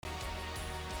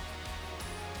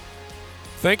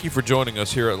Thank you for joining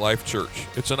us here at Life Church.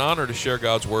 It's an honor to share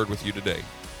God's Word with you today.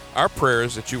 Our prayer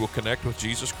is that you will connect with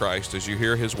Jesus Christ as you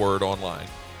hear His Word online.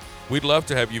 We'd love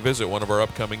to have you visit one of our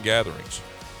upcoming gatherings.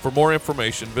 For more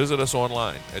information, visit us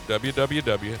online at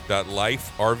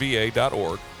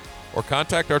www.liferva.org or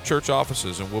contact our church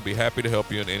offices and we'll be happy to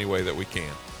help you in any way that we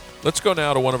can. Let's go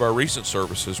now to one of our recent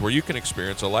services where you can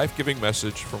experience a life-giving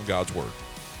message from God's Word.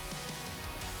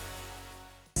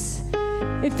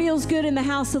 It feels good in the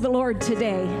house of the Lord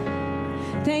today.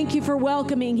 Thank you for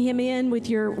welcoming Him in with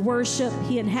your worship.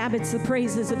 He inhabits the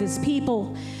praises of His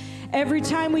people. Every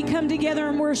time we come together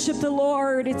and worship the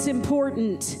Lord, it's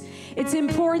important. It's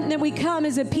important that we come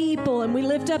as a people and we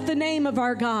lift up the name of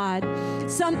our God.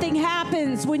 Something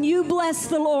happens when you bless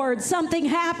the Lord. Something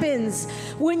happens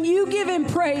when you give Him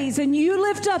praise and you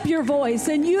lift up your voice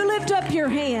and you lift up your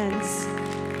hands.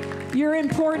 You're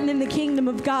important in the kingdom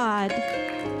of God.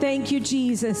 Thank you,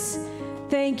 Jesus.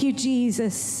 Thank you,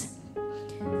 Jesus.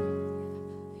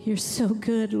 You're so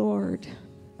good, Lord.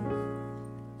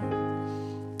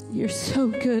 You're so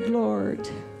good, Lord.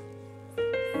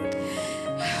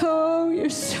 Oh, you're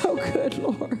so good,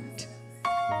 Lord.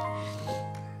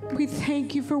 We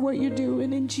thank you for what you're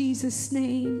doing in Jesus'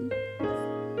 name.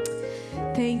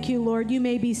 Thank you, Lord. You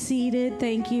may be seated.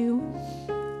 Thank you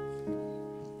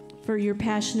for your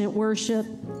passionate worship.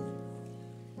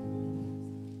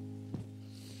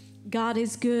 God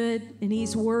is good, and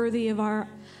He's worthy of our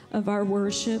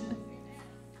worship.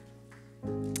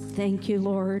 Thank you,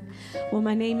 Lord. Well,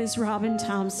 my name is Robin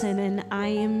Thompson, and I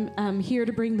am here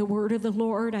to bring the word of the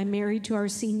Lord. I'm married to our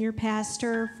senior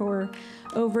pastor for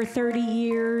over 30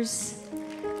 years.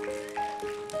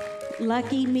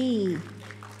 Lucky me.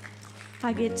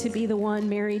 I get to be the one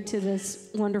married to this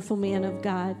wonderful man of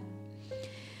God.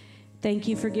 Thank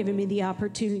you for giving me the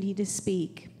opportunity to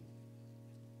speak.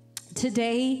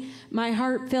 Today, my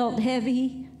heart felt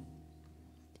heavy,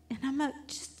 and I'm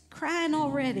just crying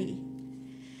already.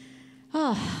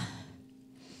 Oh,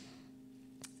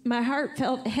 my heart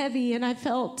felt heavy, and I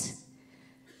felt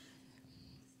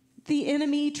the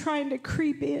enemy trying to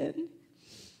creep in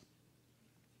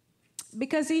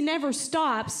because he never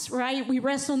stops, right? We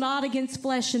wrestle not against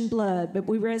flesh and blood, but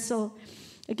we wrestle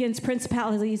against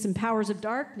principalities and powers of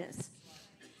darkness.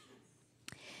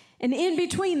 And in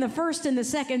between the first and the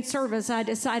second service, I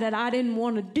decided I didn't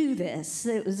want to do this.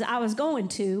 I was going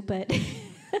to, but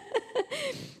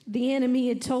the enemy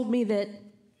had told me that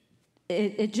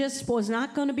it just was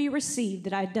not going to be received,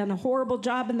 that I'd done a horrible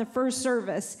job in the first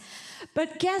service.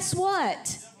 But guess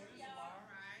what?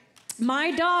 My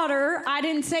daughter, I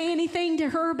didn't say anything to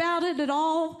her about it at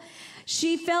all.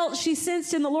 She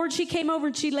sensed in the Lord. She came over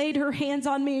and she laid her hands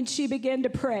on me and she began to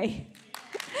pray.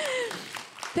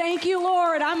 Thank you,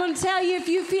 Lord. I'm going to tell you, if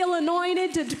you feel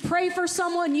anointed to pray for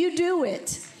someone, you do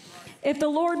it. If the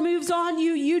Lord moves on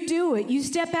you, you do it. You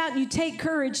step out and you take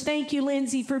courage. Thank you,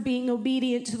 Lindsay, for being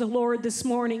obedient to the Lord this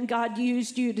morning. God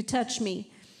used you to touch me.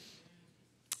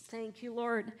 Thank you,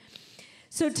 Lord.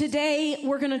 So today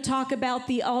we're going to talk about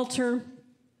the altar,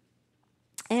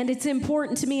 and it's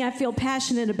important to me. I feel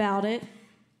passionate about it.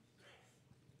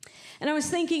 And I was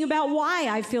thinking about why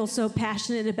I feel so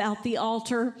passionate about the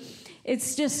altar.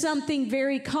 It's just something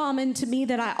very common to me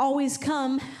that I always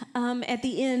come at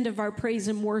the end of our praise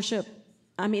and worship.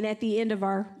 At the end of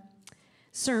our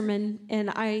sermon, and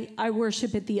I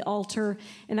worship at the altar,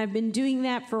 and I've been doing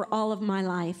that for all of my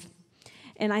life.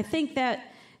 And I think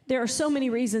that there are so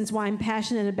many reasons why I'm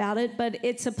passionate about it, but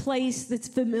it's a place that's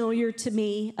familiar to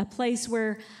me, a place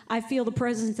where I feel the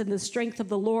presence and the strength of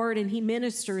the Lord, and He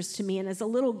ministers to me. And as a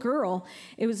little girl,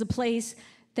 it was a place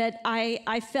that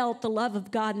I felt the love of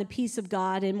God and the peace of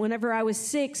God. And whenever I was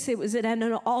 6, it was at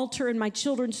an altar in my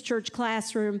children's church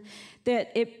classroom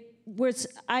that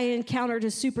I encountered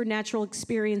a supernatural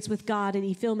experience with God, and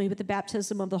He filled me with the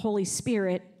baptism of the Holy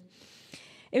Spirit.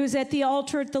 It was at the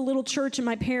altar at the little church and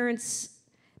my parents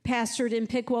pastored in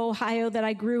Piqua, Ohio, that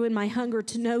I grew in my hunger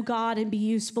to know God and be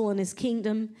useful in His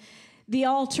kingdom. The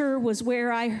altar was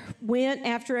where I went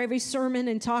after every sermon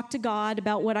and talked to God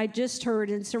about what I just heard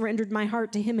and surrendered my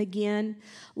heart to Him again,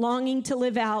 longing to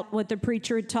live out what the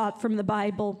preacher had taught from the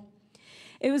Bible.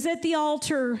 It was at the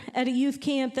altar at a youth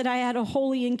camp that I had a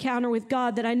holy encounter with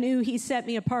God, that I knew He set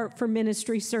me apart for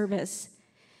ministry service.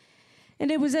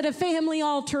 And it was at a family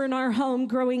altar in our home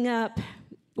growing up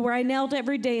where I knelt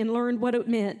every day and learned what it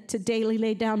meant to daily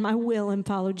lay down my will and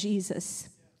follow Jesus.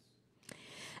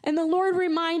 And the Lord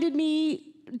reminded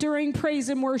me during praise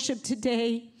and worship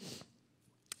today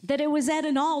that it was at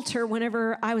an altar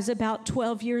whenever I was about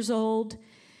 12 years old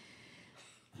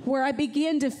where I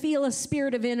began to feel a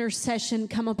spirit of intercession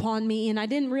come upon me, and I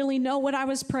didn't really know what I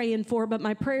was praying for, but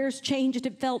my prayers changed.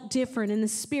 It felt different, and the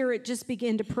Spirit just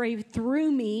began to pray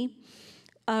through me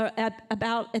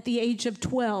at the age of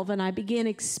 12, and I began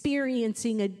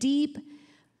experiencing a deep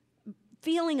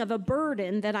feeling of a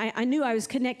burden that I knew I was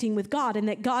connecting with God, and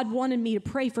that God wanted me to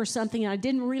pray for something, and I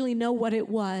didn't really know what it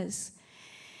was.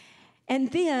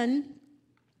 And then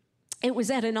it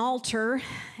was at an altar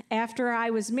after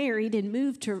I was married and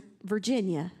moved to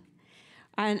Virginia.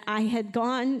 And I had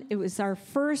gone, it was our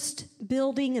first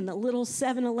building in the little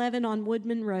 7-Eleven on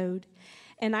Woodman Road.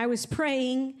 And I was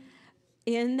praying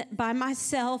by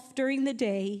myself during the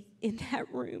day in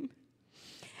that room.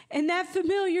 And that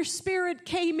familiar spirit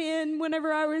came in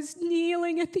whenever I was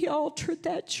kneeling at the altar at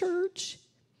that church.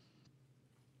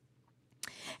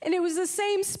 And it was the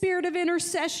same spirit of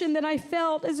intercession that I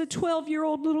felt as a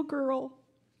 12-year-old little girl.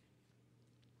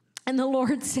 And the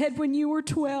Lord said, when you were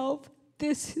 12,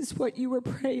 this is what you were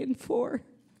praying for.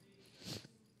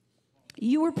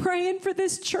 You were praying for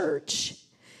this church.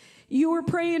 You were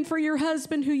praying for your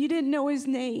husband who you didn't know his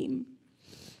name.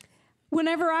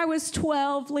 Whenever I was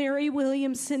 12, Larry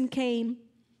Williamson came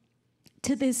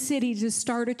to this city to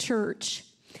start a church.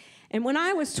 And when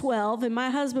I was 12 and my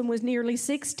husband was nearly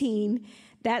 16,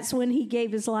 that's when he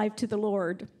gave his life to the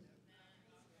Lord.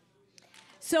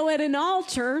 So at an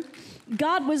altar,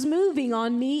 God was moving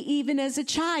on me even as a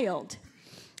child.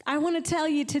 I want to tell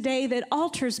you today that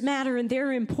altars matter and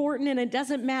they're important, and it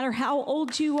doesn't matter how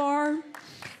old you are.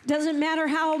 It doesn't matter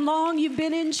how long you've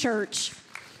been in church.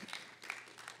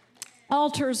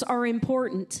 Altars are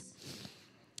important.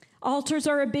 Altars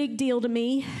are a big deal to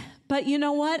me, but you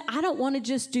know what? I don't want to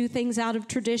just do things out of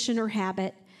tradition or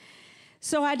habit.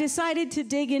 So I decided to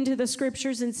dig into the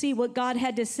scriptures and see what God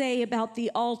had to say about the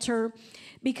altar,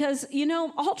 because, you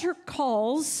know, altar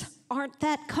calls aren't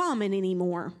that common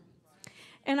anymore.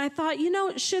 And I thought, you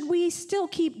know, should we still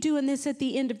keep doing this at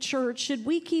the end of church? Should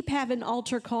we keep having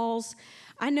altar calls?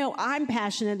 I know I'm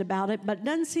passionate about it, but it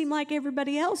doesn't seem like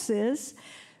everybody else is.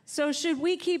 So should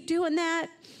we keep doing that?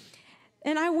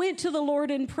 And I went to the Lord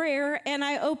in prayer, and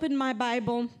I opened my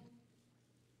Bible,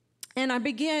 and I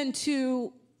began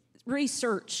to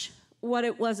research what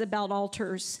it was about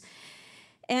altars.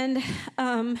 And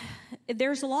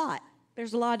there's a lot.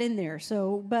 There's a lot in there.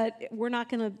 But we're not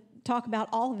going to talk about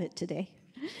all of it today.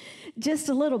 Just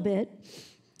a little bit.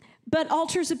 But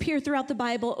altars appear throughout the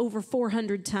Bible over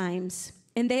 400 times.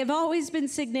 And they have always been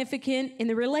significant in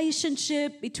the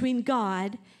relationship between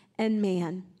God and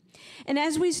man. And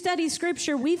as we study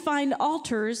Scripture, we find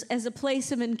altars as a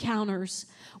place of encounters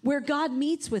where God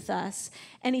meets with us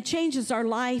and He changes our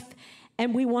life,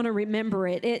 and we want to remember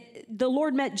it. The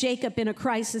Lord met Jacob in a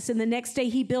crisis, and the next day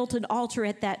He built an altar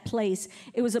at that place.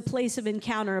 It was a place of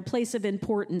encounter, a place of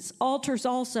importance. Altars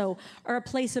also are a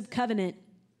place of covenant.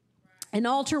 An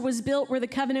altar was built where the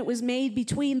covenant was made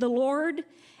between the Lord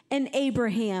and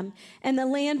Abraham, and the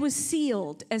land was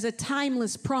sealed as a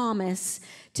timeless promise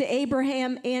to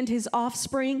Abraham and his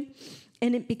offspring,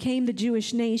 and it became the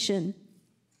Jewish nation.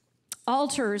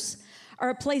 Altars are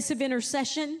a place of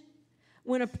intercession.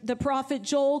 When the prophet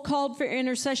Joel called for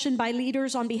intercession by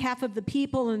leaders on behalf of the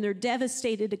people and their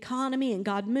devastated economy, and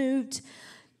God moved.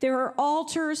 There are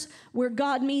altars where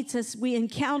God meets us. We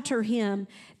encounter Him.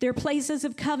 They're places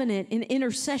of covenant and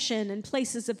intercession and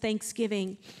places of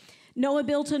thanksgiving. Noah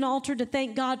built an altar to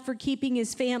thank God for keeping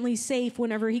his family safe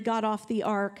whenever he got off the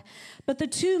ark. But the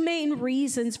two main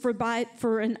reasons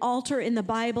for an altar in the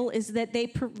Bible is that they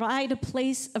provide a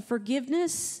place of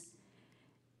forgiveness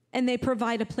and they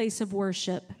provide a place of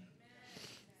worship.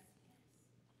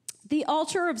 The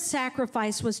altar of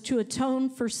sacrifice was to atone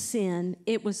for sin.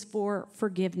 It was for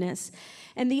forgiveness.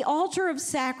 And the altar of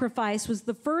sacrifice was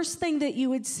the first thing that you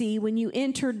would see when you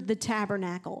entered the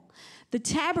tabernacle. The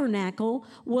tabernacle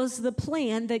was the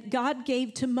plan that God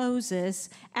gave to Moses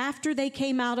after they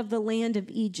came out of the land of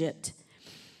Egypt.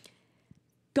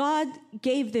 God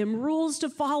gave them rules to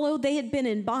follow. They had been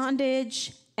in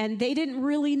bondage, and they didn't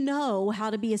really know how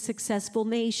to be a successful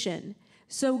nation.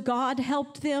 So God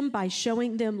helped them by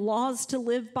showing them laws to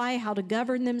live by, how to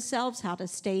govern themselves, how to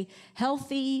stay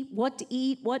healthy, what to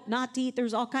eat, what not to eat.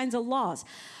 There's all kinds of laws.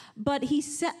 But He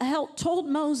told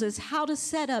Moses how to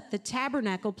set up the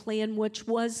tabernacle plan, which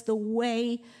was the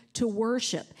way to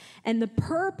worship. And the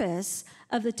purpose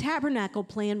of the tabernacle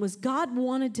plan was God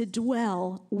wanted to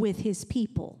dwell with His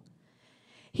people.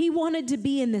 He wanted to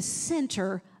be in the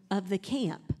center of the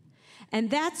camp. And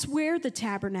that's where the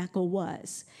tabernacle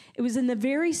was. It was in the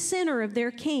very center of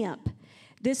their camp.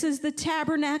 This is the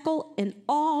tabernacle, and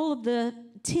all of the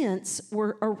tents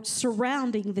were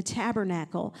surrounding the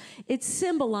tabernacle. It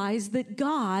symbolized that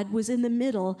God was in the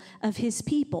middle of his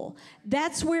people.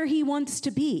 That's where he wants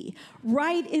to be,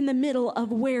 right in the middle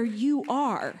of where you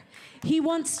are. He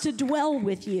wants to dwell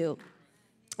with you.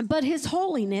 But his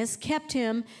holiness kept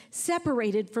him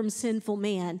separated from sinful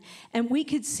man. And we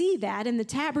could see that in the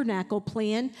tabernacle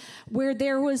plan, where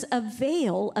there was a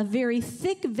veil, a very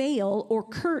thick veil or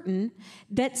curtain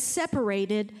that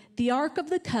separated the Ark of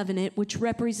the Covenant, which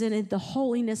represented the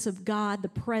holiness of God, the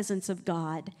presence of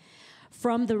God,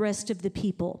 from the rest of the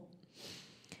people.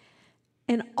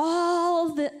 And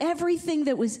everything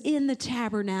that was in the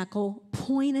tabernacle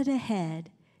pointed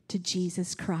ahead to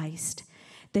Jesus Christ,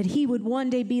 that he would one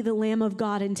day be the Lamb of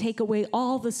God and take away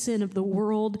all the sin of the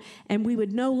world, and we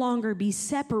would no longer be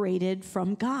separated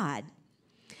from God.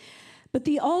 But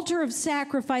the altar of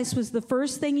sacrifice was the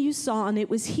first thing you saw, and it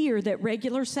was here that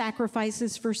regular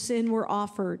sacrifices for sin were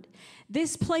offered.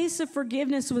 This place of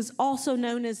forgiveness was also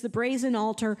known as the brazen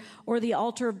altar or the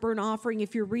altar of burnt offering.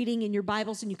 If you're reading in your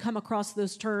Bibles and you come across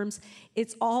those terms,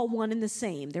 it's all one and the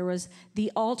same. There was the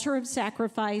altar of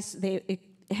sacrifice. It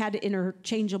had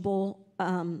interchangeable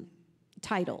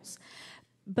titles.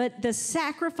 But the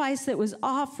sacrifice that was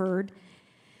offered,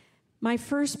 my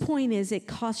first point is it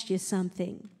cost you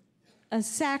something. A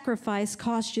sacrifice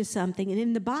cost you something. And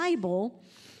in the Bible,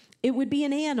 it would be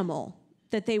an animal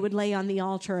that they would lay on the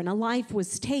altar, and a life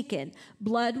was taken.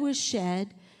 Blood was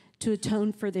shed to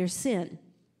atone for their sin.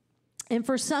 And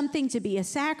for something to be a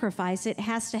sacrifice, it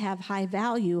has to have high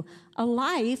value. A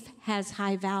life has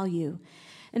high value.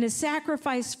 And a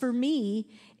sacrifice for me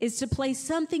is to place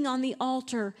something on the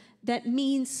altar that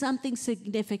means something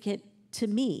significant to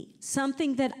me,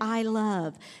 something that I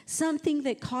love, something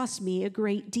that cost me a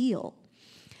great deal.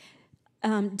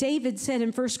 David said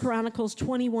in 1 Chronicles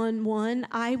 21:1,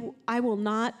 I will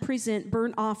not present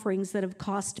burnt offerings that have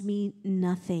cost me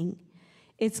nothing.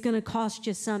 It's going to cost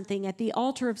you something. At the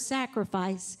altar of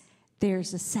sacrifice,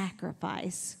 there's a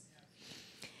sacrifice.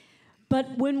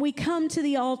 But when we come to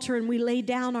the altar and we lay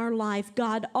down our life,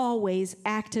 God always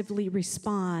actively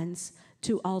responds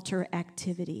to altar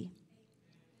activity.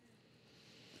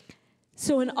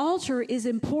 So an altar is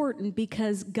important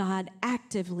because God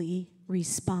actively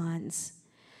responds.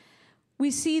 We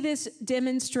see this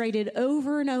demonstrated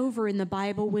over and over in the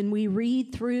Bible. When we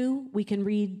read through, we can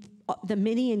read the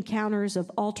many encounters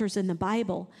of altars in the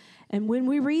Bible. And when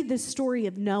we read the story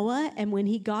of Noah and when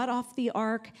he got off the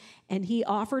ark and he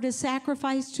offered a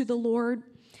sacrifice to the Lord,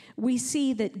 we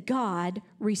see that God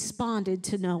responded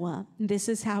to Noah. This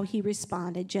is how he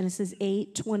responded, Genesis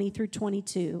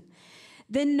 8:20-22.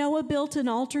 Then Noah built an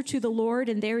altar to the Lord,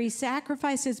 and there he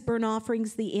sacrificed as burnt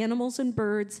offerings the animals and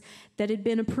birds that had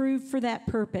been approved for that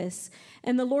purpose.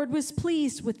 And the Lord was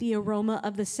pleased with the aroma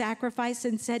of the sacrifice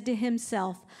and said to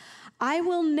himself, I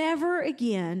will never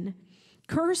again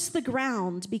curse the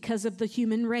ground because of the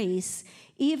human race,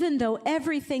 even though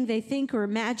everything they think or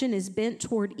imagine is bent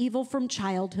toward evil from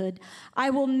childhood.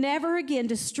 I will never again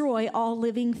destroy all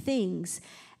living things.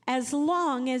 As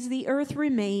long as the earth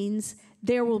remains,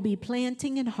 there will be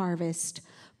planting and harvest,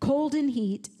 cold and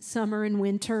heat, summer and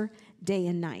winter, day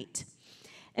and night.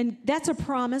 And that's a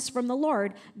promise from the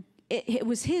Lord. It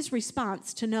was his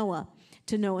response to Noah,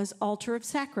 to Noah's altar of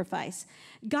sacrifice.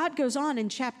 God goes on in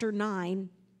chapter 9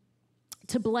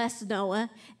 to bless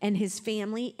Noah and his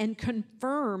family and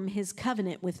confirm his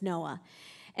covenant with Noah.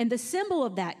 And the symbol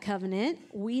of that covenant,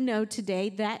 we know today,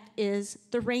 that is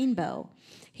the rainbow.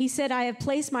 He said, I have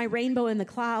placed my rainbow in the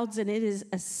clouds, and it is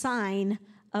a sign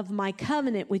of my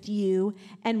covenant with you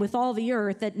and with all the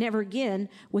earth, that never again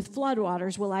with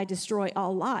floodwaters will I destroy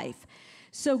all life.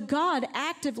 So God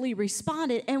actively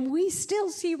responded, and we still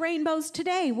see rainbows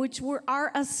today, which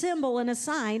are a symbol and a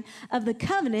sign of the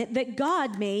covenant that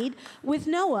God made with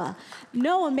Noah.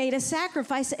 Noah made a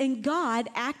sacrifice, and God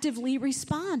actively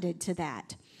responded to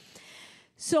that.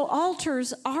 So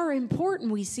altars are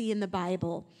important, we see in the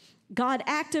Bible. God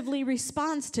actively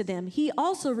responds to them. He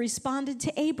also responded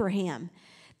to Abraham.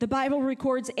 The Bible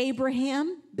records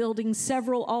Abraham building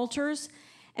several altars,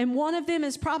 and one of them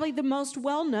is probably the most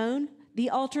well-known, the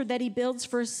altar that he builds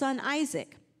for his son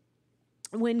Isaac,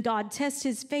 when God tests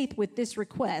his faith with this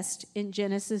request in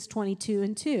Genesis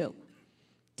 22:2.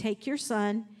 Take your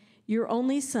son, your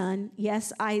only son,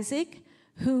 yes, Isaac,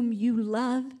 whom you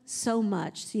love so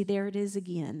much. See, there it is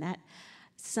again, that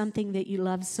something that you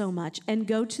love so much. And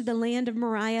go to the land of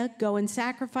Moriah, go and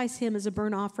sacrifice him as a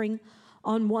burnt offering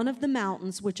on one of the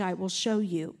mountains, which I will show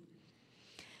you.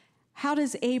 How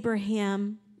does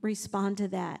Abraham respond to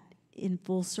that? In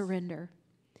full surrender.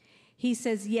 He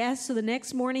says yes. So the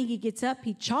next morning he gets up,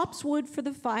 he chops wood for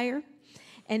the fire,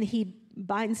 and he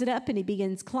binds it up and he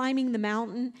begins climbing the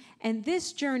mountain. And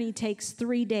this journey takes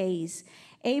 3 days.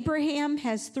 Abraham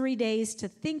has 3 days to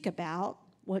think about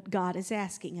what God is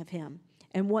asking of him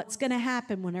and what's going to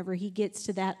happen whenever he gets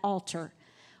to that altar.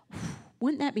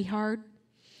 Wouldn't that be hard?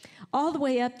 All the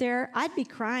way up there, I'd be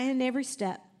crying every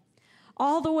step.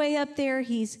 All the way up there,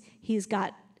 he's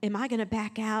got, am I going to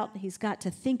back out? He's got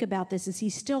to think about this. Is he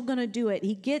still going to do it?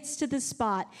 He gets to the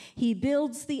spot. He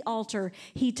builds the altar.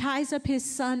 He ties up his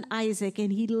son Isaac,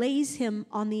 and he lays him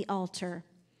on the altar.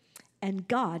 And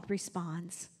God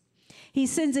responds. He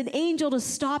sends an angel to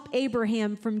stop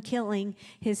Abraham from killing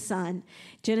his son.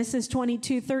 Genesis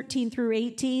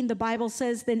 22:13-18, the Bible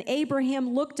says, Then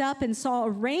Abraham looked up and saw a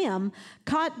ram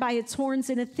caught by its horns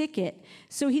in a thicket.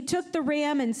 So he took the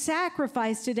ram and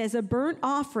sacrificed it as a burnt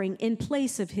offering in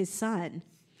place of his son.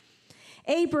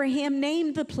 Abraham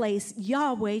named the place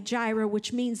Yahweh Jireh,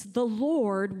 which means the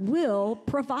Lord will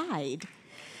provide.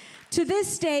 To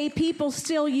this day, people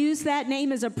still use that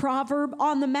name as a proverb.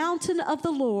 On the mountain of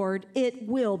the Lord, it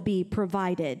will be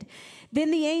provided. Then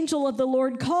the angel of the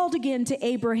Lord called again to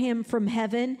Abraham from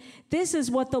heaven. This is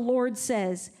what the Lord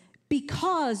says.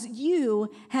 Because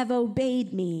you have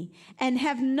obeyed me and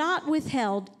have not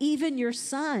withheld even your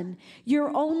son,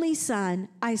 your only son,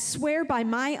 I swear by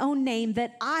my own name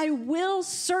that I will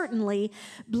certainly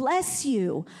bless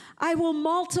you. I will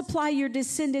multiply your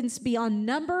descendants beyond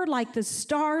number like the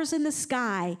stars in the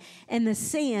sky and the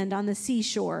sand on the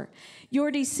seashore.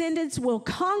 Your descendants will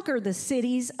conquer the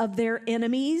cities of their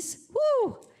enemies.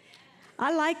 Woo!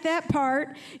 I like that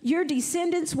part. Your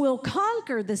descendants will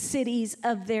conquer the cities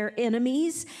of their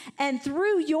enemies, and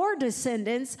through your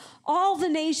descendants, all the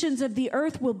nations of the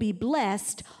earth will be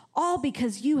blessed, all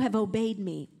because you have obeyed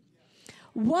me.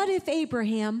 What if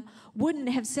Abraham wouldn't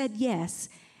have said yes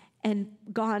and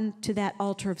gone to that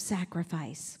altar of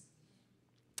sacrifice?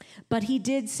 But he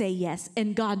did say yes,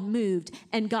 and God moved,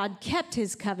 and God kept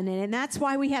his covenant, and that's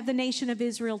why we have the nation of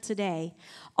Israel today.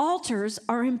 Altars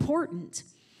are important.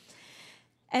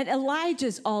 At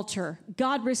Elijah's altar,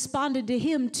 God responded to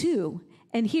him too,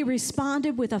 and he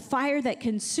responded with a fire that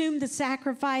consumed the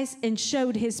sacrifice and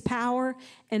showed his power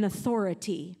and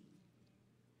authority.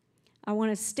 I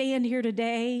want to stand here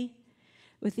today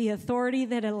with the authority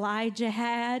that Elijah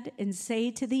had and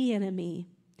say to the enemy,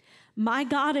 my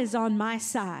God is on my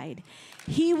side.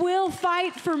 He will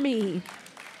fight for me.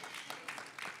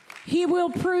 He will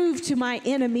prove to my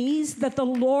enemies that the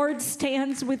Lord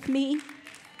stands with me.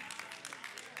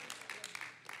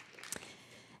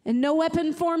 And no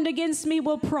weapon formed against me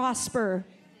will prosper.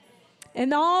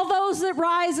 And all those that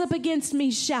rise up against me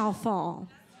shall fall.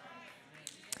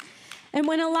 And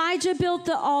when Elijah built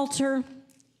the altar,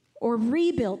 or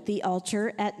rebuilt the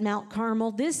altar at Mount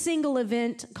Carmel, this single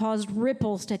event caused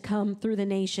ripples to come through the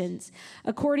nations.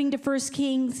 According to 1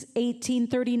 Kings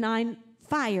 18:39,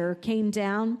 fire came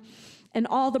down, and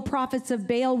all the prophets of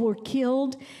Baal were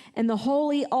killed, and the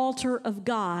holy altar of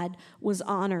God was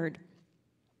honored.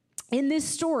 In this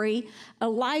story,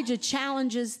 Elijah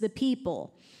challenges the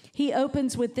people. He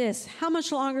opens with this: how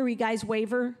much longer will you guys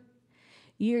waver?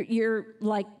 You're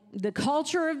like the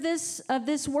culture of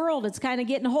this world. It's kind of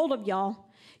getting a hold of y'all.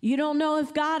 You don't know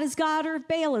if God is God or if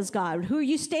Baal is God. Who are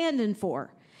you standing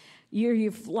for?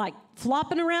 You're like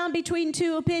flopping around between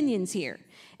two opinions here.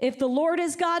 If the Lord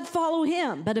is God, follow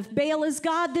him. But if Baal is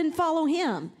God, then follow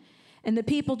him. And the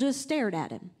people just stared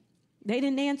at him. They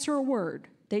didn't answer a word.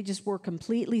 They just were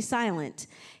completely silent.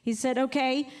 He said,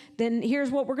 okay, then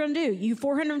here's what we're going to do. You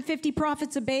 450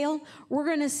 prophets of Baal, we're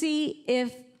going to see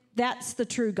if that's the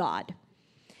true God.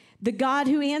 The God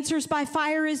who answers by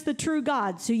fire is the true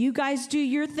God. So you guys do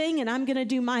your thing and I'm going to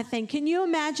do my thing. Can you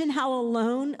imagine how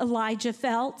alone Elijah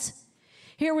felt?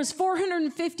 Here was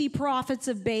 450 prophets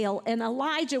of Baal, and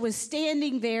Elijah was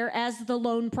standing there as the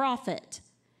lone prophet.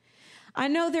 I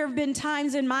know there have been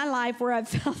times in my life where I've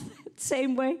felt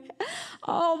same way.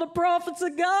 All the prophets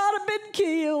of God have been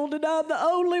killed and I'm the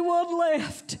only one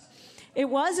left. It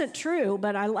wasn't true,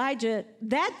 but Elijah,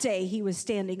 that day he was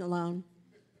standing alone.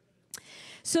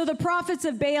 So the prophets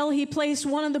of Baal, he placed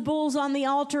one of the bulls on the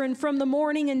altar, and from the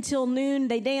morning until noon,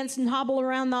 they dance and hobble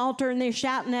around the altar and they're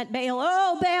shouting at Baal,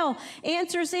 oh, Baal,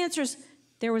 answer us, answer us.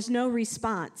 There was no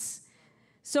response.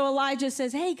 So Elijah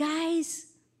says, hey guys,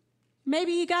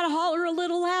 maybe you got to holler a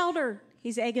little louder.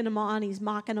 He's egging them on. He's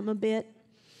mocking them a bit.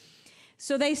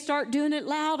 So they start doing it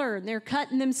louder, and they're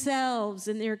cutting themselves,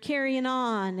 and they're carrying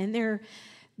on, and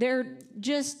they're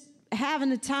just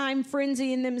having a time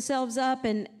frenzying themselves up.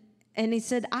 And he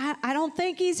said, I don't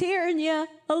think he's hearing you.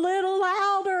 A little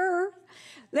louder.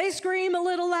 They scream a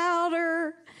little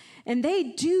louder. And they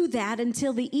do that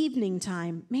until the evening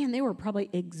time. Man, they were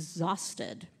probably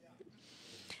exhausted.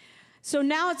 So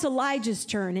now it's Elijah's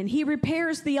turn, and he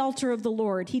repairs the altar of the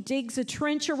Lord. He digs a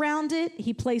trench around it.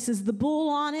 He places the bull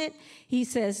on it. He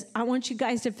says, I want you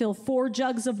guys to fill 4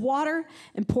 jugs of water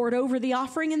and pour it over the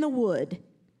offering and the wood.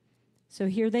 So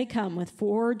here they come with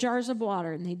 4 jars of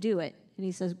water, and they do it. And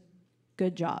he says,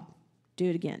 good job. Do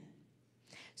it again.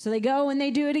 So they go and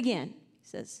they do it again. He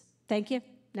says, thank you.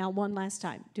 Now one last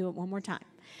time. Do it one more time.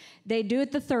 They do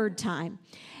it the 3rd time.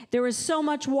 There was so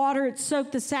much water, it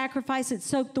soaked the sacrifice, it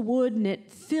soaked the wood, and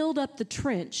it filled up the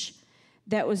trench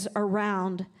that was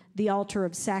around the altar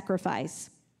of sacrifice.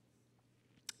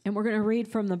 And we're going to read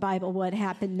from the Bible what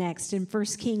happened next in 1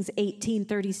 Kings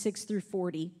 18:36 through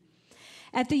 40.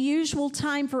 At the usual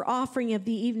time for offering of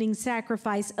the evening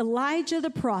sacrifice, Elijah the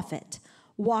prophet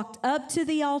walked up to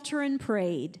the altar and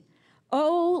prayed,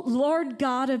 O Lord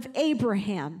God of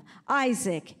Abraham,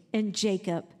 Isaac, and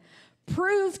Jacob,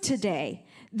 prove today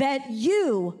that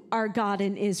you are God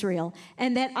in Israel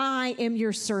and that I am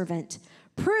your servant.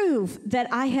 Prove that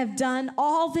I have done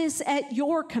all this at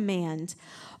your command.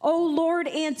 O Lord,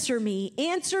 answer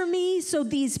me so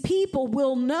these people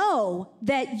will know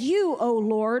that you, O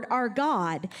Lord, are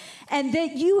God, and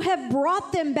that you have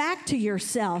brought them back to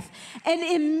yourself. And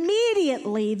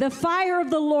immediately the fire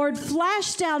of the Lord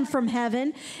flashed down from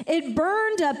heaven. It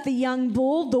burned up the young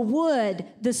bull, the wood,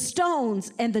 the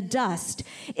stones, and the dust.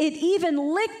 It even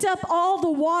licked up all the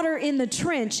water in the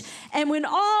trench. And when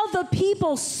all the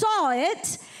people saw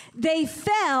it, they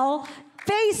fell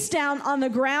face down on the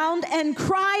ground and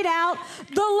cried out,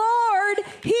 the Lord,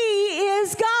 he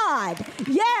is God.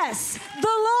 Yes, the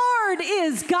Lord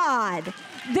is God.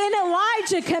 Then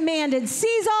Elijah commanded,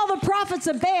 seize all the prophets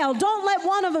of Baal. Don't let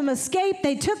one of them escape.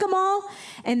 They took them all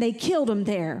and they killed them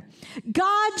there.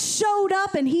 God showed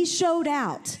up and he showed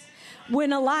out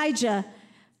when Elijah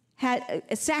had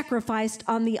sacrificed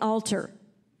on the altar.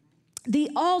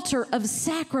 The altar of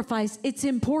sacrifice, it's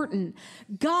important.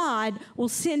 God will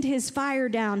send his fire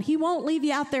down. He won't leave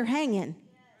you out there hanging.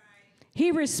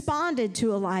 He responded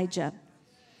to Elijah.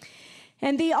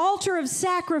 And the altar of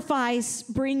sacrifice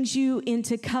brings you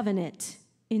into covenant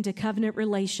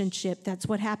relationship. That's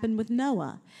what happened with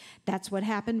Noah. That's what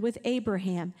happened with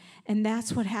Abraham. And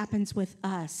that's what happens with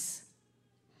us.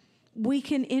 We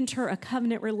can enter a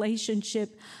covenant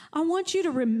relationship. I want you to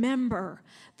remember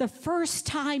the first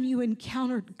time you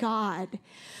encountered God,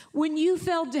 when you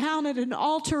fell down at an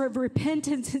altar of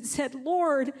repentance and said,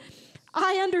 Lord,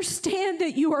 I understand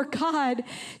that you are God.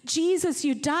 Jesus,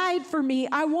 you died for me.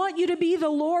 I want you to be the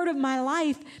Lord of my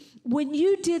life. When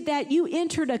you did that, you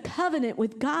entered a covenant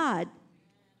with God,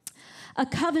 a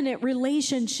covenant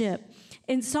relationship.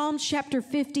 In Psalms chapter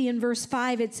 50 and verse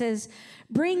 5, it says,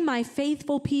 bring my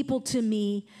faithful people to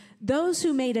me, those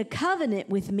who made a covenant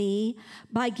with me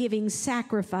by giving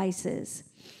sacrifices.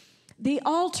 The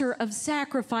altar of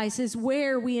sacrifice is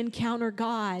where we encounter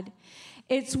God.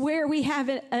 It's where we have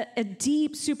a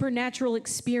deep supernatural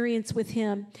experience with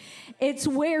him. It's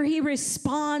where he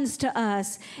responds to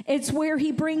us. It's where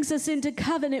he brings us into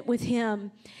covenant with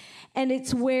him. And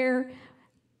it's where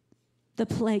the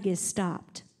plague is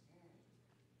stopped.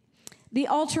 The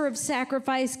altar of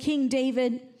sacrifice, King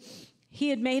David, he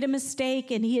had made a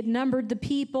mistake and he had numbered the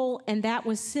people, and that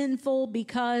was sinful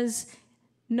because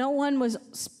no one was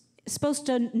supposed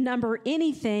to number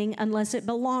anything unless it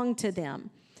belonged to them.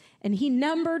 And he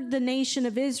numbered the nation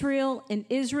of Israel, and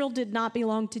Israel did not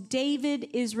belong to David.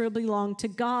 Israel belonged to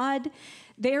God.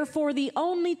 Therefore, the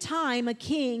only time a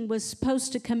king was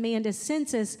supposed to command a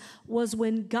census was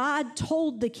when God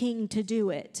told the king to do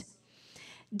it.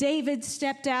 David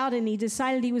stepped out and he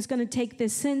decided he was going to take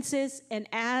this census, and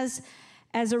as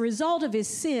a result of his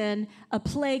sin, a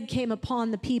plague came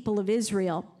upon the people of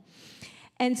Israel.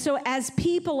 And so as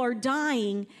people are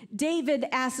dying, David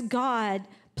asked God,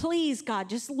 please, God,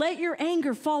 just let your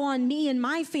anger fall on me and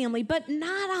my family, but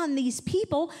not on these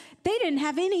people. They didn't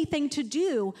have anything to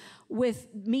do with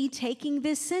me taking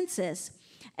this census.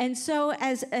 And so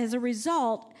as a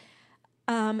result,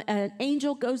 an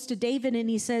angel goes to David and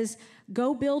he says,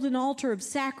 go build an altar of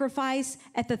sacrifice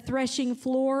at the threshing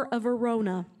floor of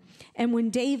Arona. And when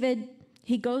David,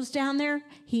 he goes down there,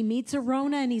 he meets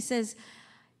Arona and he says,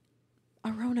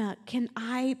 Arona, can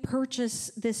I purchase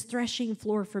this threshing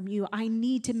floor from you? I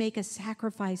need to make a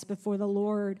sacrifice before the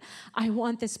Lord. I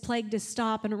want this plague to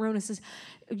stop. And Arona says,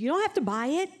 you don't have to buy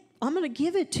it. I'm going to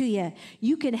give it to you.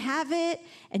 You can have it,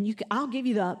 and I'll give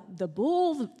you the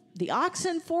bull, the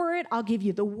oxen for it. I'll give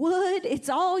you the wood. It's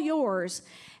all yours.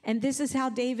 And this is how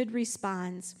David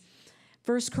responds.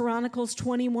 1 Chronicles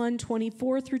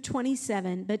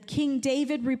 21:24-27. But King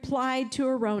David replied to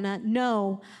Araunah,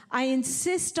 "No, I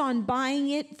insist on buying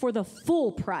it for the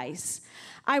full price.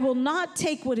 I will not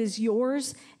take what is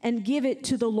yours and give it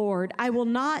to the Lord. I will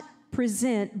not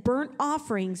present burnt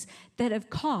offerings that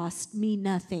have cost me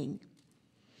nothing."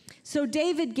 So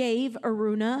David gave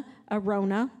Araunah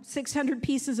 600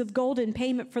 pieces of gold in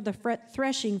payment for the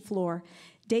threshing floor.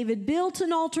 David built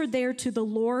an altar there to the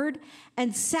Lord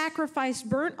and sacrificed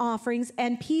burnt offerings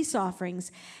and peace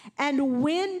offerings. And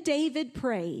when David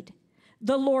prayed,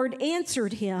 the Lord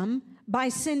answered him by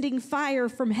sending fire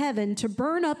from heaven to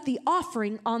burn up the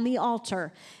offering on the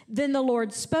altar. Then the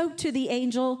Lord spoke to the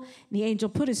angel, and the angel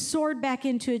put his sword back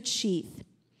into its sheath,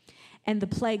 and the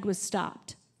plague was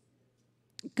stopped.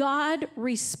 God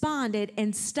responded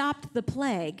and stopped the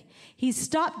plague. He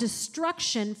stopped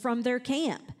destruction from their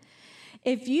camp.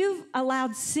 If you've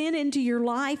allowed sin into your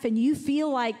life and you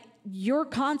feel like your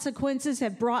consequences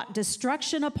have brought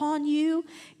destruction upon you,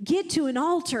 get to an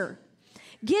altar.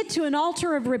 Get to an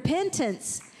altar of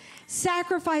repentance.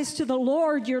 Sacrifice to the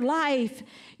Lord your life,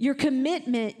 your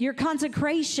commitment, your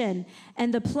consecration,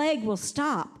 and the plague will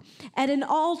stop. At an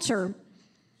altar,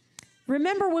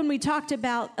 remember when we talked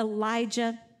about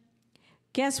Elijah?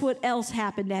 Guess what else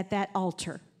happened at that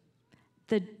altar?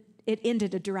 It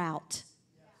ended a drought.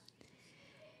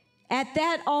 At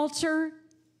that altar,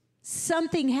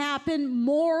 something happened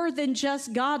more than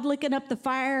just God licking up the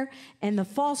fire and the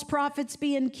false prophets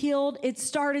being killed. It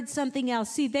started something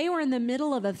else. See, they were in the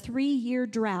middle of a 3-year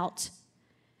drought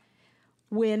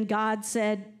when God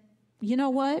said, "You know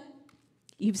what?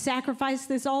 You've sacrificed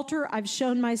this altar. I've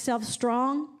shown myself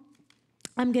strong.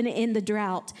 I'm going to end the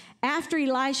drought." After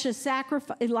Elijah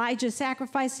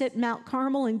sacrificed at Mount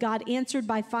Carmel and God answered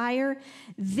by fire,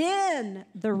 then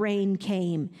the rain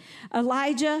came.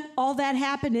 Elijah, all that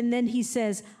happened, and then he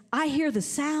says, "I hear the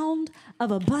sound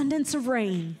of abundance of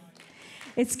rain."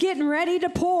 It's getting ready to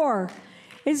pour.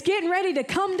 It's getting ready to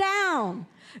come down.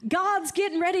 God's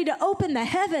getting ready to open the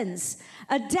heavens.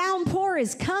 A downpour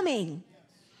is coming.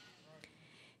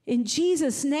 In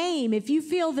Jesus' name, if you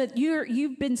feel that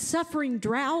you've been suffering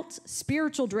drought,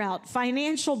 spiritual drought,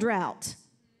 financial drought,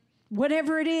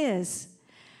 whatever it is,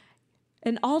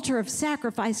 an altar of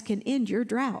sacrifice can end your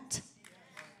drought.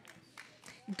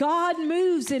 God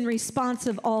moves in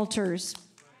responsive altars.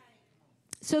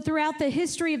 So throughout the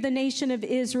history of the nation of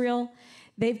Israel,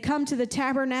 they've come to the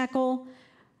tabernacle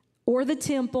or the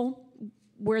temple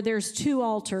where there's 2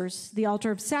 altars, the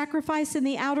altar of sacrifice in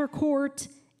the outer court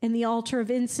and the altar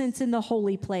of incense in the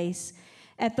holy place.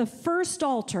 At the first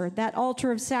altar, that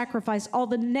altar of sacrifice, all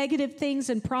the negative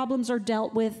things and problems are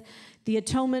dealt with, the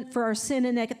atonement for our sin.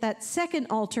 And at that second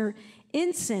altar,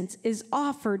 incense is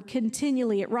offered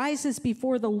continually. It rises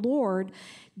before the Lord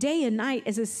day and night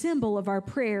as a symbol of our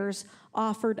prayers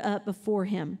offered up before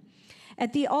him.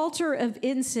 At the altar of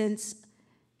incense,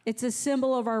 it's a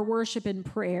symbol of our worship and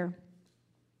prayer.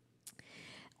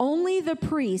 Only the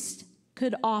priest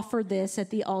could offer this at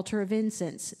the altar of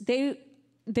incense.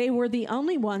 They were the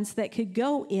only ones that could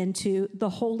go into the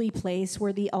holy place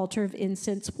where the altar of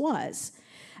incense was.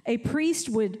 A priest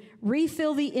would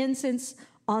refill the incense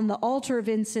on the altar of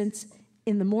incense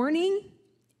in the morning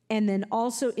and then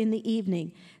also in the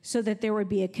evening, so that there would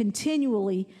be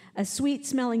a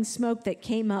sweet-smelling smoke that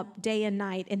came up day and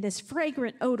night, and this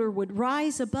fragrant odor would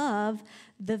rise above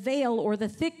the veil or the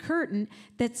thick curtain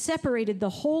that separated the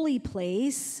holy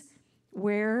place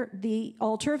where the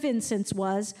altar of incense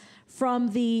was from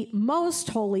the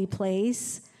most holy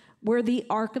place where the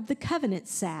Ark of the Covenant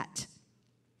sat,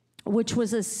 which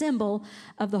was a symbol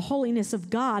of the holiness of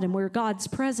God and where God's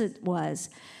presence was.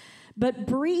 But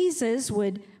breezes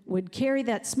would carry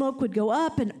that smoke, would go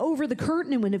up and over the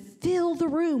curtain and would fill the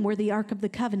room where the Ark of the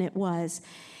Covenant was.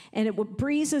 And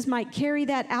breezes might carry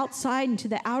that outside into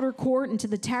the outer court, into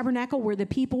the tabernacle where the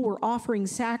people were offering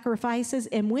sacrifices.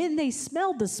 And when they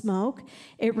smelled the smoke,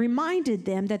 it reminded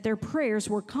them that their prayers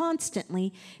were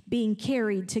constantly being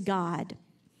carried to God.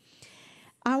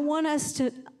 I want us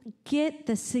to get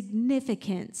the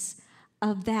significance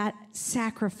of that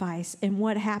sacrifice and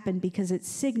what happened, because it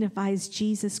signifies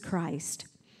Jesus Christ.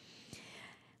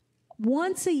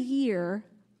 Once a year,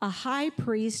 a high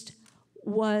priest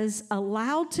was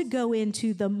allowed to go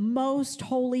into the most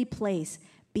holy place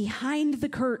behind the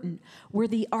curtain where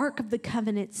the Ark of the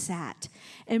Covenant sat.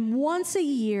 And once a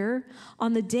year,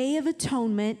 on the Day of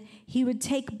Atonement, he would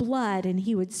take blood and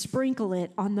he would sprinkle it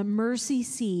on the mercy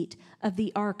seat of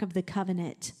the Ark of the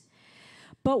Covenant.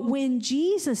 But when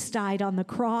Jesus died on the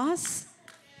cross,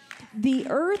 the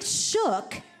earth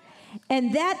shook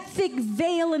And that thick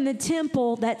veil in the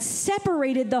temple that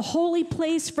separated the holy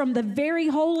place from the very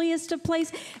holiest of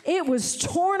places, it was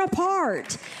torn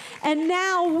apart. And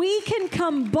now we can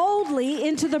come boldly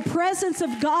into the presence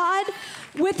of God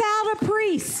without a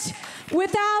priest,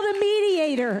 without a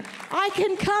mediator. I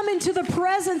can come into the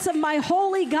presence of my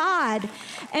holy God,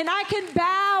 and I can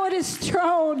bow at his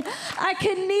throne. I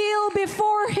can kneel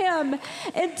before him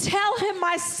and tell him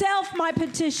myself, my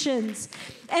petitions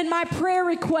and my prayer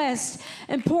requests,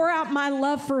 and pour out my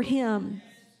love for him.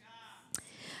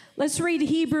 Let's read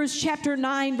Hebrews chapter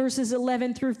 9, verses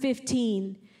 11 through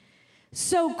 15.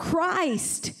 So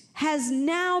Christ has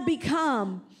now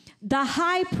become the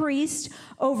high priest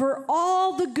over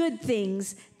all the good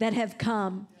things that have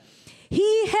come.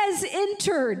 He has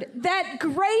entered that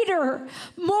greater,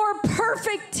 more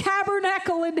perfect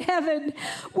tabernacle in heaven,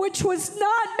 which was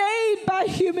not made by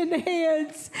human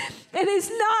hands and is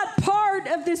not part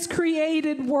of this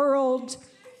created world.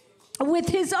 With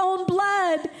his own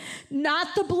blood,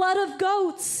 not the blood of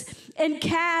goats and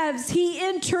calves, he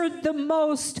entered the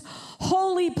most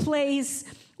holy place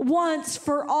once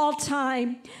for all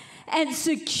time and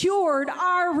secured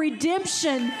our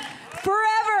redemption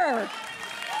forever.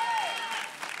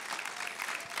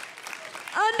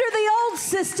 Under the old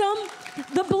system,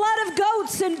 the blood of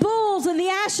goats and bulls and the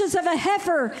ashes of a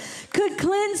heifer could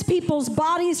cleanse people's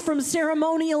bodies from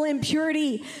ceremonial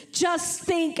impurity. Just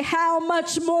think how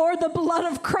much more the blood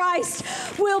of Christ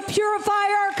will purify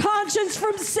our conscience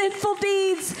from sinful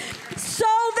deeds so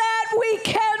that we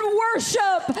can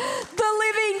worship the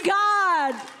living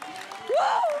God.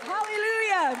 Woo!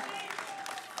 Hallelujah!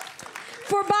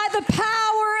 For by the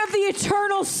power of the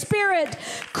eternal Spirit,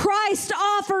 Christ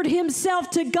offered himself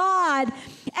to God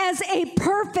as a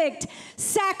perfect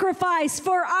sacrifice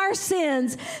for our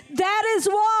sins. That is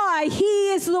why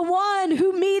he is the one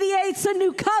who mediates a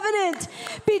new covenant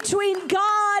between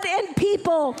God and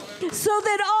people, so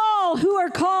that all who are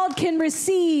called can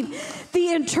receive the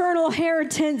eternal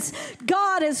inheritance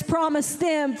God has promised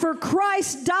them. For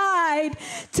Christ died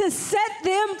to set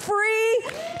them free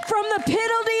from the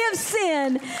penalty of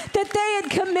sin that they had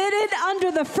committed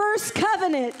under the first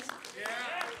covenant.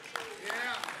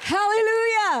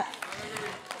 Hallelujah.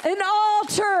 An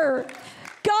altar.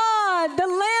 God, the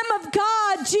Lamb of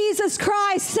God, Jesus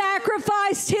Christ,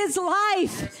 sacrificed his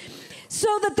life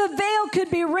so that the veil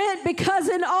could be rent, because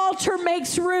an altar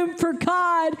makes room for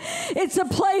God. It's a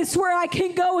place where I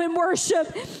can go and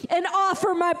worship and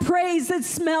offer my praise that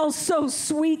smells so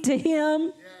sweet to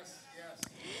him.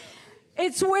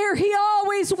 It's where he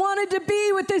always wanted to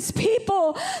be with his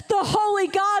people. The holy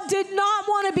God did not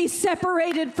want to be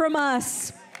separated from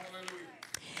us.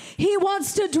 He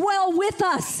wants to dwell with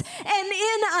us and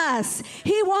in us.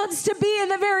 He wants to be in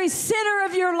the very center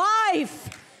of your life.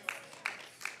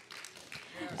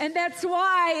 And that's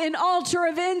why an altar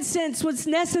of incense was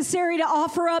necessary to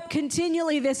offer up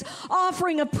continually this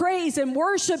offering of praise and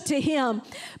worship to him.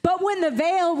 But when the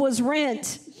veil was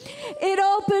rent, it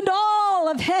opened all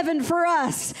of heaven for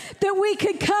us, that we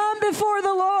could come before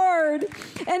the Lord.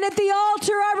 And at the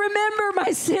altar, I remember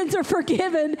my sins are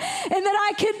forgiven, and that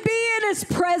I can be in his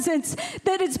presence,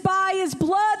 that it's by his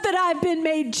blood that I've been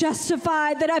made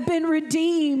justified, that I've been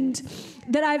redeemed,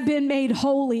 that I've been made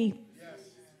holy.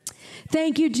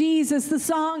 Thank you, Jesus. The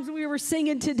songs we were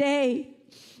singing today.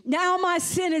 Now my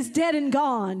sin is dead and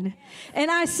gone, and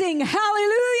I sing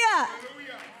hallelujah.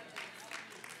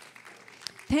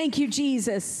 Thank you,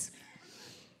 Jesus.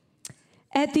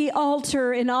 At the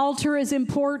altar, an altar is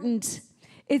important.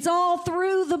 It's all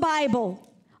through the Bible.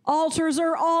 Altars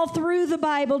are all through the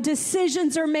Bible.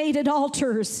 Decisions are made at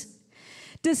altars.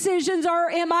 Decisions are,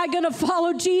 am I going to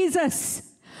follow Jesus?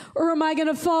 Or am I going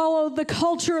to follow the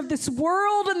culture of this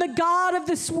world and the God of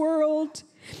this world?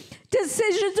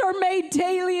 Decisions are made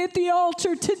daily at the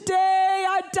altar. Today,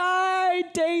 I die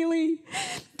daily.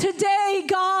 Today,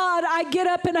 God, I get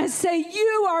up and I say,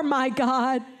 you are my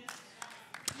God.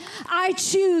 I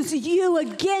choose you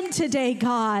again today,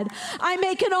 God. I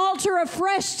make an altar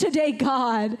afresh today,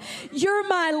 God. You're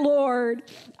my Lord.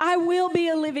 I will be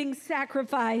a living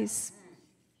sacrifice.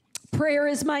 Prayer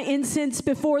is my incense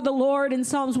before the Lord. In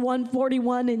Psalms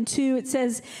 141 and 2, it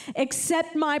says,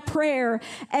 accept my prayer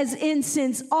as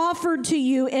incense offered to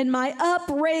you in my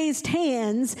upraised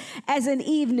hands as an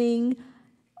evening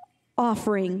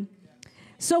offering.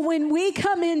 So when we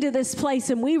come into this place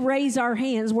and we raise our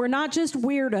hands, we're not just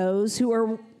weirdos who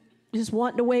are just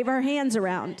wanting to wave our hands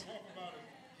around.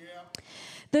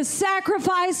 The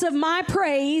sacrifice of my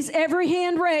praise, every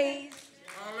hand raised.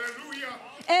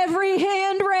 Every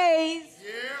hand raised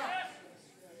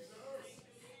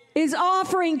is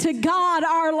offering to God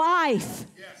our life.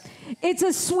 It's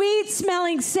a sweet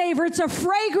smelling savor. It's a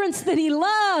fragrance that he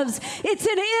loves. It's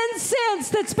an incense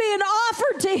that's being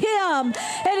offered to him.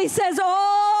 And he says,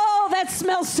 oh, that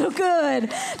smells so good.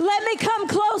 Let me come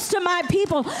close to my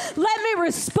people. Let me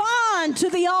respond to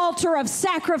the altar of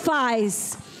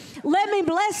sacrifice. Let me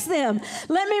bless them.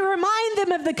 Let me remind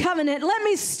them of the covenant. Let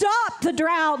me stop the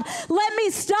drought. Let me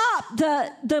stop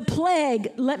the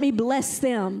plague. Let me bless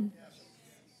them.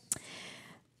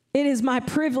 It is my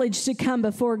privilege to come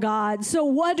before God. So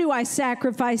what do I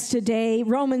sacrifice today?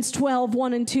 Romans 12,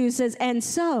 1 and 2 says, and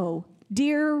so,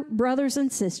 dear brothers and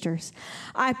sisters,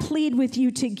 I plead with you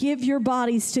to give your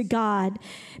bodies to God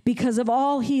because of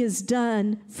all he has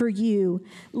done for you.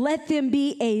 Let them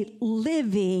be a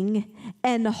living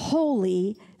and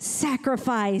holy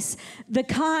sacrifice, the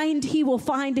kind he will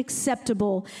find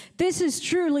acceptable. This is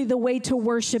truly the way to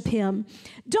worship him.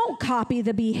 Don't copy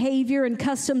the behavior and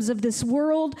customs of this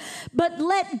world, but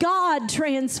let God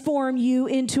transform you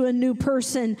into a new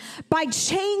person by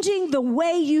changing the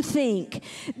way you think.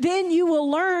 Then you will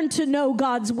learn to know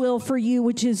God's will for you,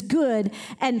 which is good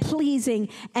and pleasing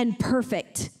and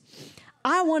perfect.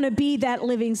 I want to be that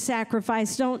living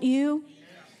sacrifice, don't you?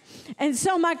 And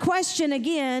so my question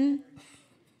again,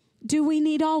 do we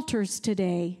need altars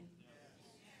today?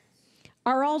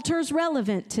 Are altars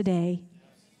relevant today?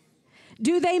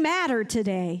 Do they matter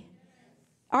today?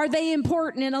 Are they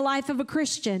important in the life of a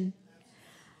Christian?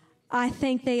 I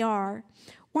think they are.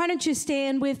 Why don't you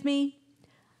stand with me?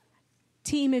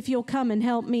 Team, if you'll come and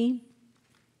help me.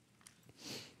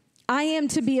 I am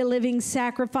to be a living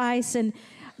sacrifice, and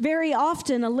very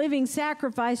often a living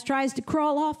sacrifice tries to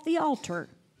crawl off the altar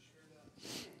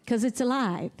because it's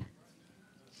alive.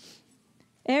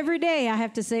 Every day I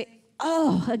have to say,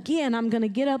 oh, again, I'm going to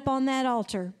get up on that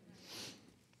altar.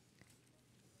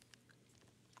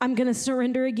 I'm going to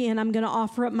surrender again. I'm going to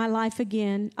offer up my life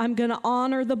again. I'm going to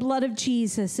honor the blood of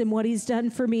Jesus and what he's done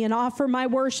for me and offer my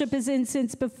worship as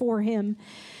incense before him.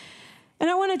 And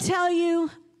I want to tell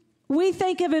you, we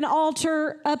think of an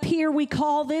altar up here. We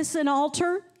call this an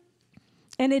altar,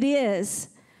 and it is.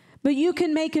 But you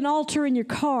can make an altar in your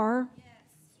car.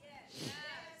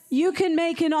 You can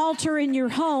make an altar in your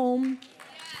home.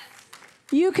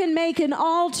 You can make an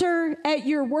altar at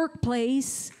your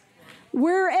workplace.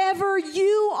 Wherever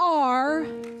you are,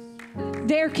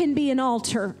 there can be an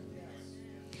altar.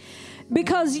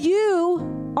 Because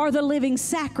you are the living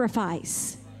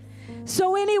sacrifice.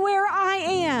 So anywhere I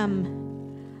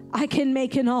am, I can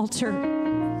make an altar.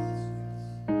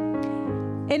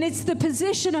 And it's the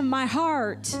position of my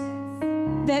heart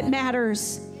that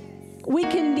matters. We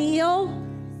can kneel.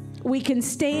 We can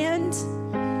stand.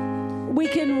 We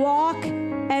can walk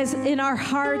as in our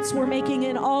hearts we're making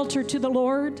an altar to the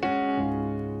Lord.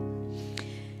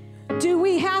 Do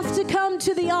we have to come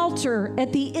to the altar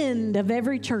at the end of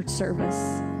every church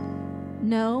service?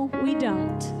 No, we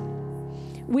don't.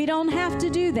 We don't have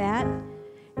to do that.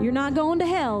 You're not going to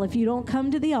hell if you don't come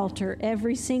to the altar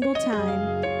every single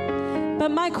time.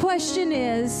 But my question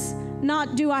is,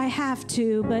 not do I have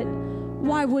to, but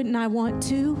why wouldn't I want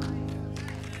to?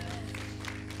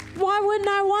 Why wouldn't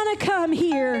I want to come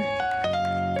here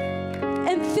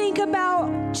and think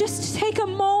about, just take a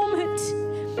moment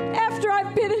after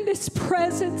I've been in his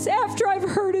presence, after I've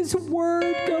heard his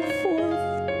word go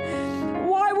forth?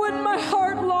 Why wouldn't my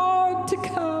heart long to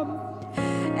come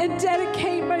and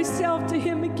dedicate myself to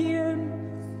him again?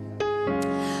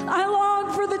 I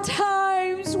long for the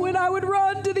times when I would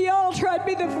run to the altar. I'd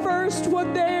be the first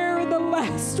one there and the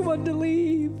last one to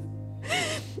leave.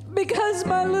 Because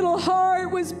my little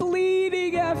heart was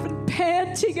bleeding and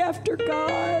panting after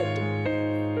God.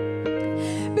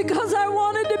 Because I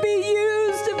wanted to be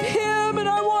used of him and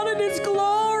I wanted his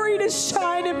glory to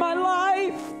shine in my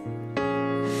life.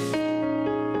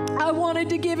 I wanted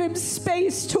to give him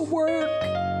space to work.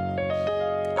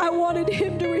 I wanted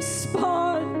him to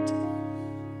respond.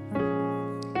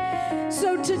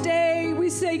 So today we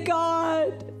say,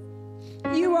 God,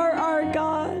 you are our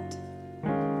God.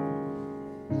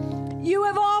 You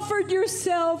have offered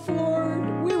yourself,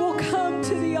 Lord. We will come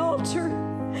to the altar.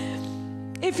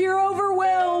 If you're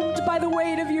overwhelmed by the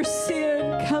weight of your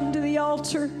sin, come to the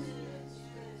altar.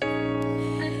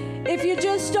 If you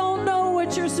just don't know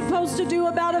what you're supposed to do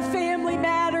about a family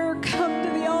matter, come to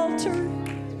the altar.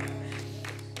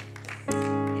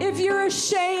 If you're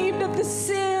ashamed of the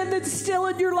sin that's still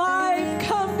in your life,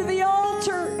 come to the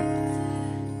altar.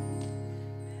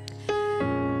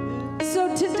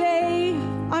 So today,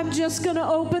 I'm just going to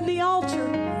open the altar.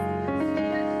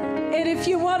 And if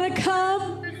you want to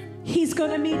come, he's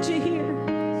going to meet you here.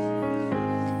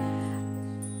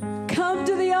 Come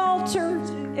to the altar.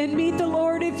 and meet the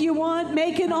Lord if you want.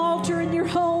 Make an altar in your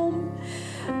home.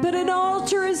 But an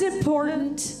altar is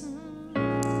important.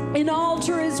 An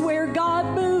altar is where God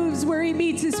moves, where He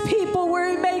meets His people,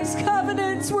 where He makes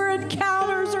covenants, where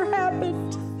encounters are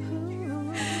happened,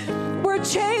 where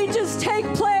changes take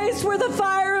place, where the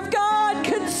fire of God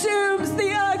consumes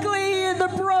the ugly and the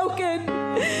broken,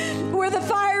 where the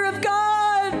fire of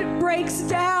God breaks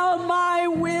down my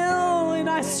will and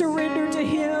I surrender to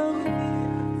Him,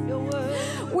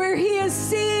 where He is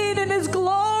seen and His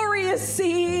glory is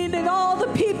seen, and all the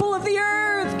people of the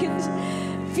earth can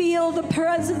feel the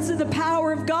presence and the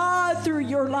power of God through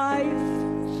your life.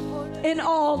 An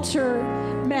altar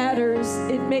matters.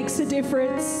 It makes a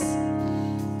difference.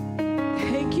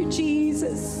 Thank you,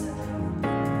 Jesus.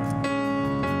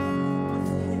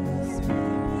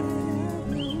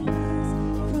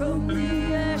 From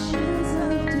the ashes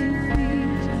of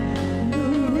defeat, the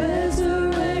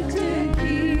resurrected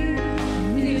King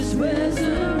is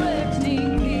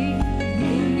resurrecting me.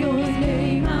 In your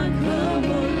name I come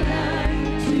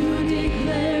alive to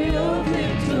declare your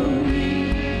victory.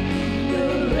 The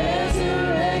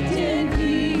resurrected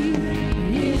King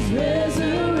is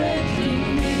resurrecting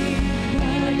me.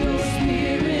 By your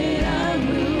Spirit I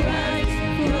will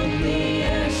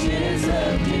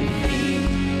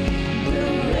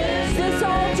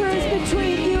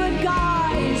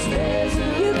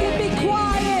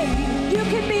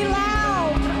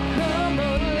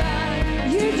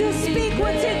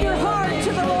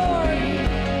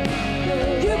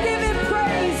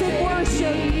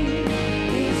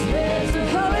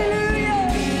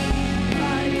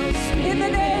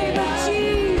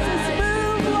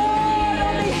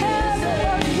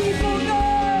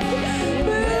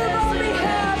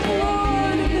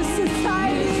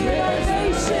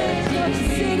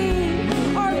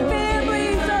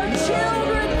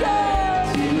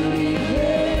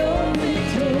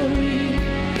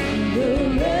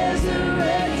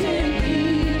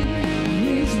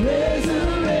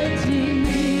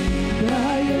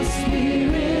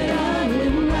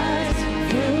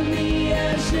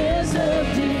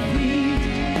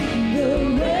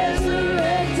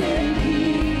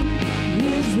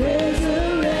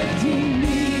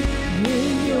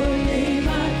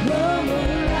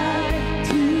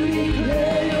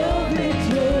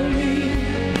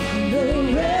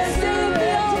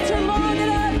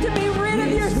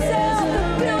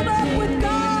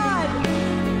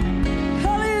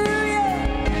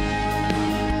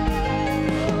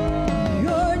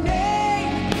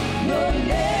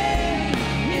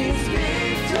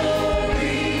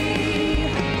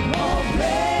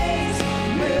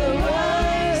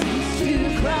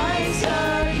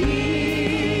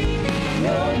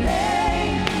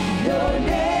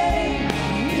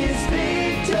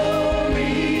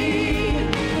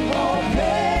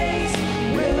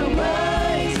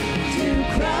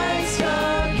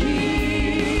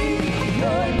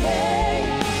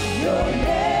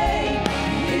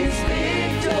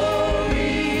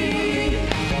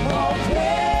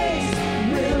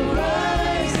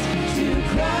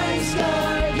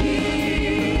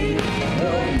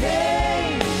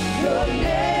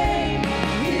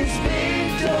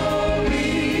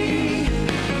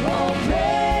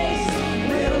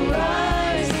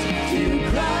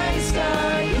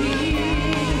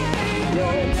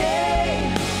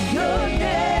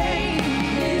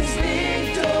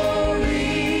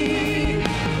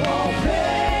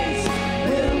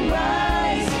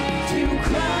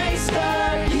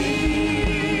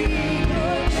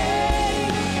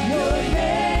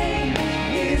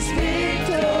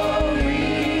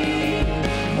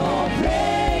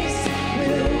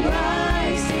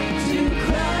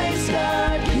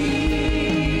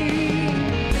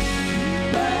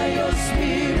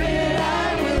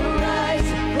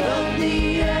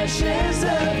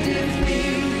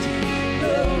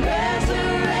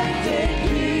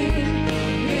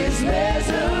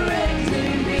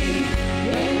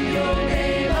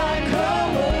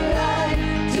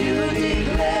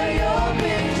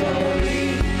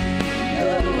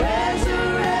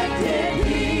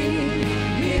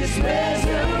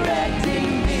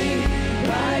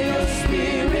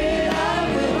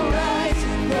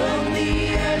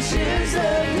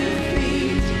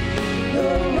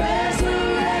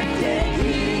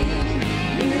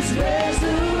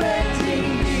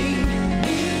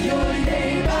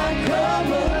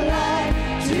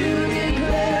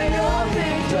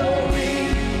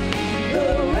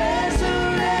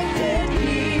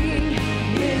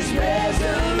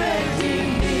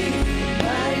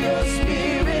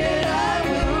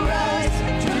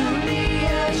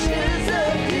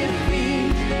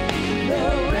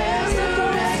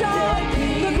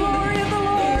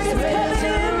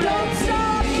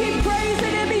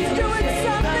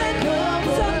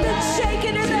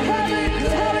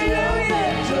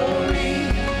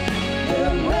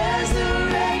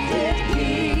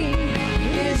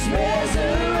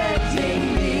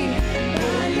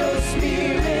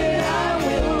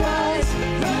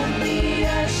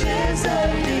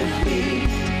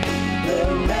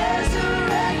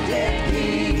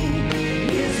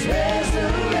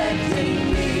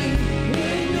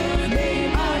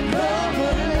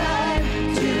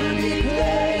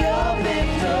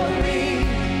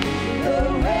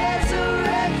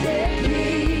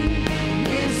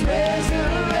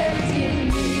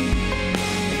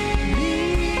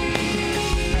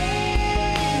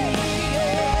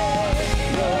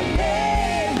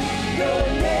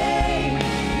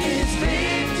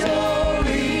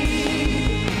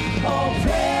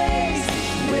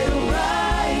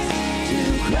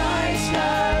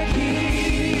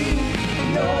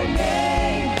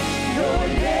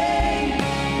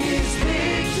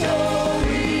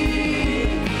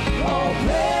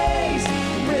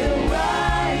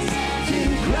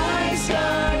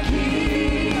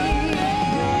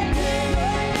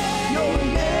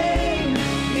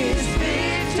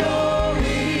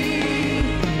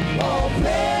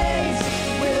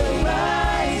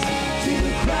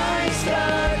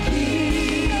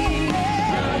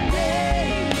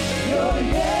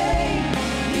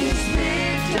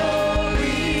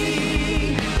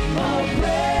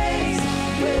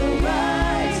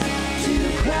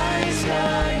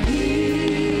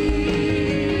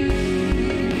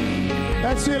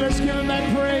That's it. Let's give him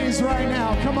that praise right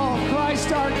now. Come on.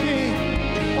 Christ our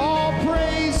King. All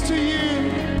praise to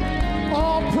you.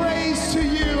 All praise to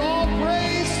you. All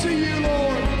praise to you,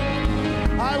 Lord.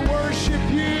 I worship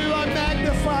you. I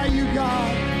magnify you, God.